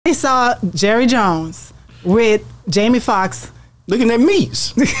They saw Jerry Jones with Jamie Foxx looking at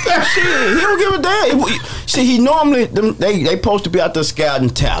meats. Shit, he don't give a damn. See, he normally they supposed to be out there scouting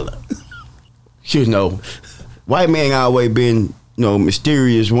talent. You know, white man always been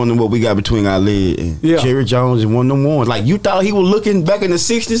mysterious, wondering what we got between our legs. And Jerry Jones is one of them ones. Like, you thought he was looking back in the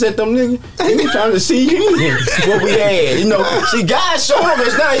 60s at them niggas? He was trying to see what we had. See, guys show up,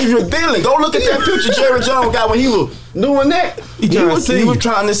 it's not even revealing. Go look at that picture Jerry Jones got when he was doing that. He was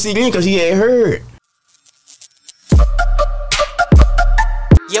trying to see them because he had heard.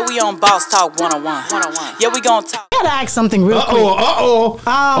 Yeah, we on Boss Talk 101. Yeah, we gonna talk. I gotta ask something real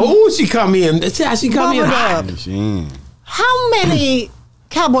quick. She come in. See how she come in hot. How many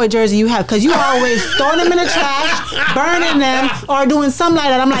cowboy jerseys you have? Because you always throwing them in the trash, burning them, or doing something like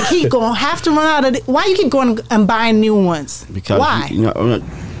that. I'm like, he gonna have to run out of. Why you keep going and buying new ones? Because why?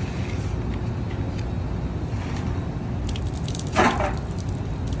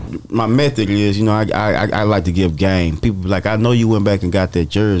 My method is, I like to give game. People be like, I know you went back and got that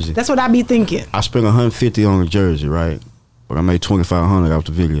jersey. That's what I be thinking. I spent $150 on the jersey, right? But I made $2,500 off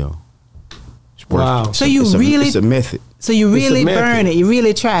the video. Wow. So it's a method. So you really burn it. You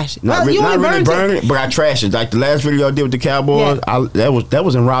really trash it. Not really burn it, but I trash it. Like the last video I did with the Cowboys, that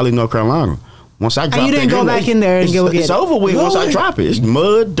was in Raleigh, North Carolina. Once I dropped it, you didn't go back in there and go get it. It's over with once I drop it. It's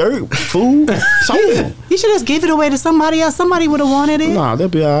mud, dirt, food. It's over. You should just give it away to somebody else. Somebody would have wanted it. Nah, they'll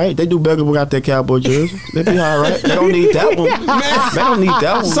be all right. They do better without that Cowboy jersey. They'll be all right. They don't need that one. They don't need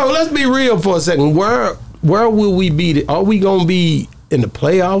that one. So let's be real for a second. Where will we be? Are we gonna be in the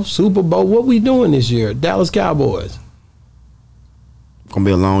playoffs, Super Bowl? What we doing this year? Dallas Cowboys. Gonna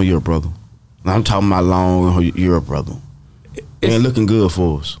be a long year, brother. I'm talking about long year, brother. It ain't looking good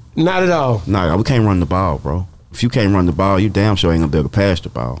for us. Not at all. Nah, we can't run the ball, bro. If you can't run the ball, you damn sure ain't gonna be able to pass the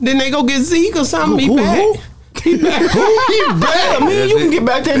ball. Then they go get Zeke or something. He back. He back. He back. I mean, you can get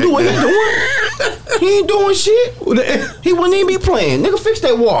back there and do what he doing. He ain't doing shit. He wouldn't even be playing. Nigga, fix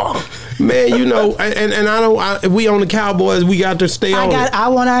that wall. Man, and we on the Cowboys, we got to stay on it. I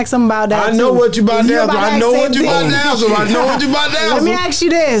want to ask him about that. I know what you about now. I know what you about now. Let me ask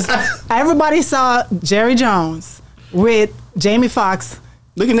you this. Everybody saw Jerry Jones with Jamie Foxx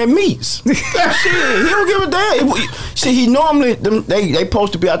looking at meats. Shit, he don't give a damn. See, he normally they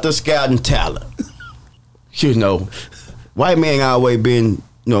supposed to be out there scouting talent. White man always been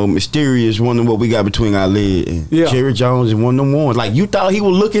mysterious, wondering what we got between our legs. And Jerry Jones is one of them ones. Like, you thought he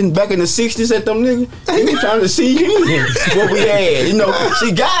was looking back in the 60s at them niggas? He was trying to see what we had.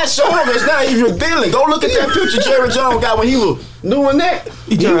 See, guys show up, it's not even revealing. Go look at that picture Jerry Jones got when he was doing that.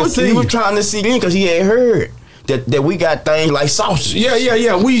 He was trying to see them because he had heard that we got things like sausage.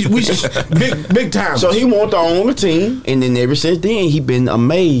 Yeah. We big time. So he wanted to own the team, and then ever since then he been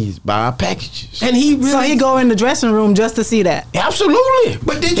amazed by our packages. And he go in the dressing room just to see that. Absolutely.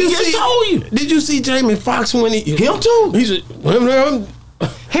 But did you see Jamie Foxx when him too? He said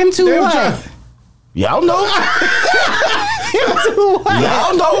him too what? Y'all know.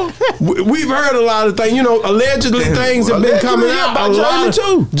 Y'all know. We've heard a lot of things. Allegedly things have been coming out about Jamie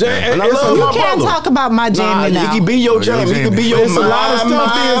too. And I love you my can't brother. talk about my Jamie now. He could be your Jamie. He could be your. There's a lot of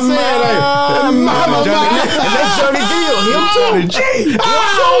stuff being said. That's Johnny Gill. Him too.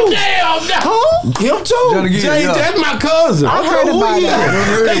 Oh damn! Who? Him too. Jay, that's my cousin. I heard about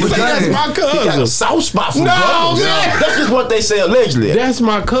that. They say that's my cousin. He got a soft spot for No, brothers. man. That's just what they say allegedly. That's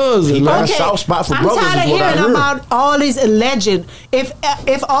my cousin. He got a soft spot for brothers. I'm tired of hearing about all these alleged. If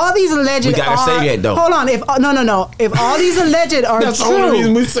all these alleged, we gotta say that though. Hold on. If no. If all these alleged are That's true, the only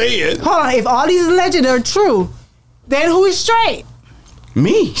reason we say it. Hold on. If all these alleged are true, then who is straight?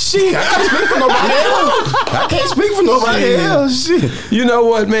 Me? Shit, I can't speak for nobody else. I can't speak for nobody else. Shit. You know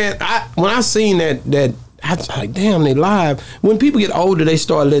what, man? When I seen that. I was like, damn, they live. When people get older, they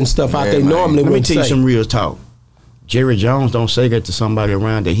start letting stuff out they normally wouldn't say. Let me tell you some real talk. Jerry Jones don't say that to somebody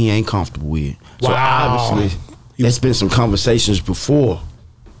around that he ain't comfortable with. So obviously, there's been some conversations before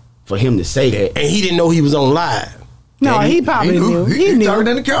for him to say that. And he didn't know he was on live. No, he probably knew. He knew. I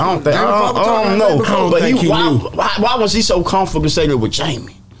don't know. But why was he so comfortable to say that with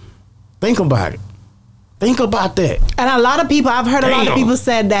Jamie? Think about it. Think about that. And a lot of people, I've heard a lot of people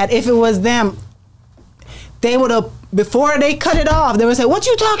said that if it was them, they would have, before they cut it off, they would say, what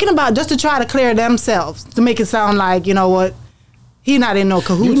you talking about? Just to try to clear themselves, to make it sound like, you know what, he not in no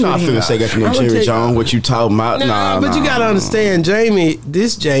cahoots with him. You not finna say that to no Jerry Jones, what you talking about? Nah, but you gotta understand,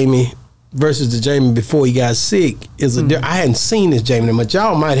 this Jamie versus the Jamie before he got sick is a I hadn't seen this Jamie that much.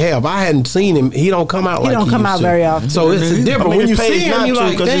 Y'all might have. I hadn't seen him. He don't come out like he don't come out very often. So it's a different. When you see him, you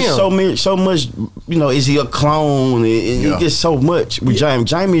like, damn. It's so much, is he a clone? He gets so much with Jamie.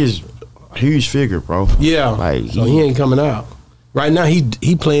 Jamie is a huge figure, bro. Yeah. Like so he ain't coming out. Right now, he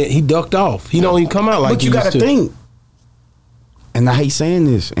ducked off. He don't even come out like. But you got to think, and I hate saying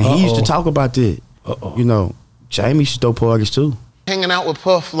this, and he used to talk about that. You know, Jamie used to throw parties too. Hanging out with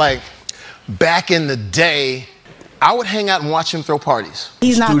Puff, like back in the day, I would hang out and watch him throw parties.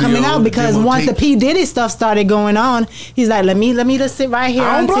 He's not coming out because once the P. Diddy stuff started going on, he's like, let me just sit right here.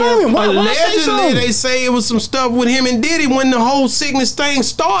 I don't blame him. Allegedly, they say it was some stuff with him and Diddy when the whole sickness thing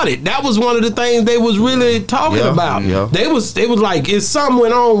started. That was one of the things they was really talking about. Yeah. They was like, if something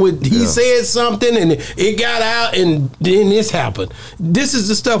went on with, he said something and it got out and then this happened. This is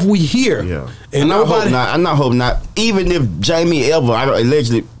the stuff we hear. Yeah. And I'm not hoping not. Even if Jamie ever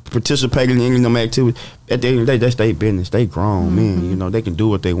allegedly participated in any of them activities, at the end of the day, that's their business. They grown men, you know. They can do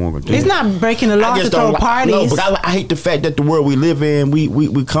what they want to do. He's not breaking the law to throw parties. No, but I hate the fact that the world we live in, we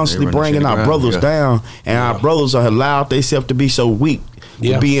constantly bringing our brothers down, and our brothers are allowed themselves to be so weak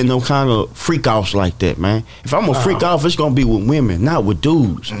to be in no kind of freak offs like that, man. If I'm a freak off, it's gonna be with women, not with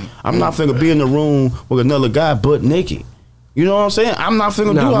dudes. I'm not finna be in the room with another guy butt naked. You know what I'm saying? I'm not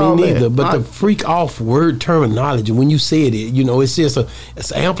finna do all me neither. that. But the freak off word terminology, when you said it, you know, it's just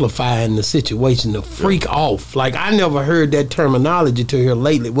it's amplifying the situation. The freak off, like I never heard that terminology till here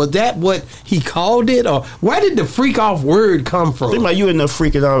lately. Was that what he called it, or where did the freak off word come from? Think like you in there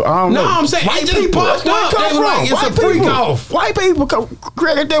freaking out. I don't know. No, I'm saying white it just people. popped up. They were like, it's a freak off. White people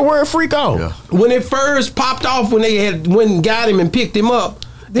created that word freak off. Yeah. When it first popped off, when they had went and got him and picked him up.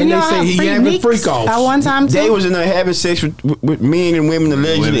 Then they say he having freak offs. At one time too. They was in there having sex with men and women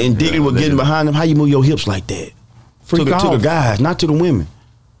allegedly, and Diddy was getting behind them. How you move your hips like that? To the guys, not to the women.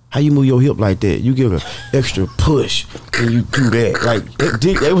 How you move your hip like that? You give an extra push and you do that. Like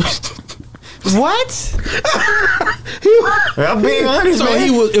they was. What? I'm being honest, so man.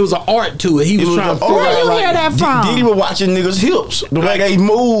 it was an art to it. He was trying to figure Where out you hear that from? Diddy was watching niggas' hips, the way they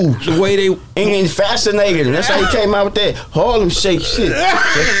move, the way they and fascinated. And that's how he came out with that Harlem Shake shit.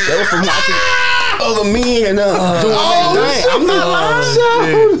 That was from watching other men doing that thing. I'm not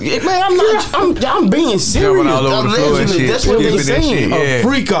lying, man. I'm being serious. All over the floor and shit. That's what they saying. a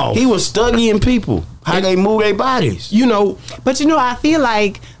freak off. He was studying people, how they move their bodies. You know, But you know, I feel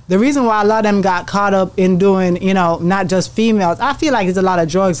like the reason why a lot of them got caught up in doing, you know, not just females, I feel like there's a lot of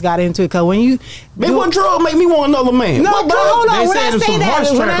drugs got into it. Because when you Man, what drug make me want another man? no, What but drug? hold on. They When I said say some that,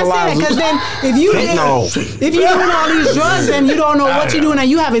 horse when I say that, because then if you doing all these drugs and you don't know what you're doing, and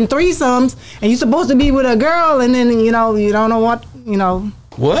you having threesomes, and you're supposed to be with a girl, and then you know you don't know what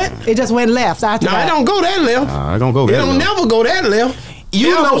what? it just went left after No, that. it don't go that left. I don't go It that don't low. never go that left.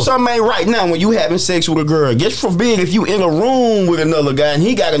 You Ever. know something ain't right now when you having sex with a girl. Just forbid if you in a room with another guy and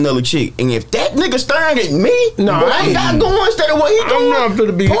he got another chick. And if that nigga staring at me, No, what I I ain't. got going instead of what he I'm doing, not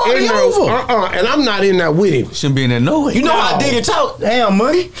gonna be party in there. over. And I'm not in there with him. Shouldn't be in there no way. You know how Diddy talk? Damn,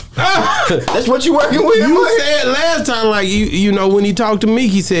 money. That's what you working with, You money? said last time, like you know, when he talked to me,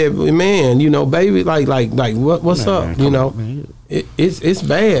 he said, "Man, you know, baby, like what's up? You know, it's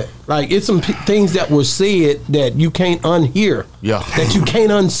bad. Like it's some things that were said that you can't unhear. Yeah. That you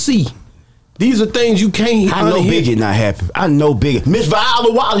can't unsee. These are things you can't. I know unhear. Biggie not happy. I know Biggie. Miss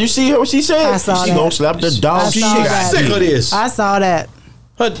Viola Wilder, you see her? What she said? I saw She that. gonna slap the dog. I She saw got that. Sick of this. I saw that.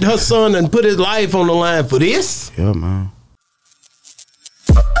 Her son done put his life on the line for this. Yeah, man.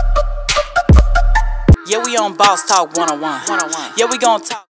 Yeah, we on Boss Talk 101. Yeah, we gonna talk.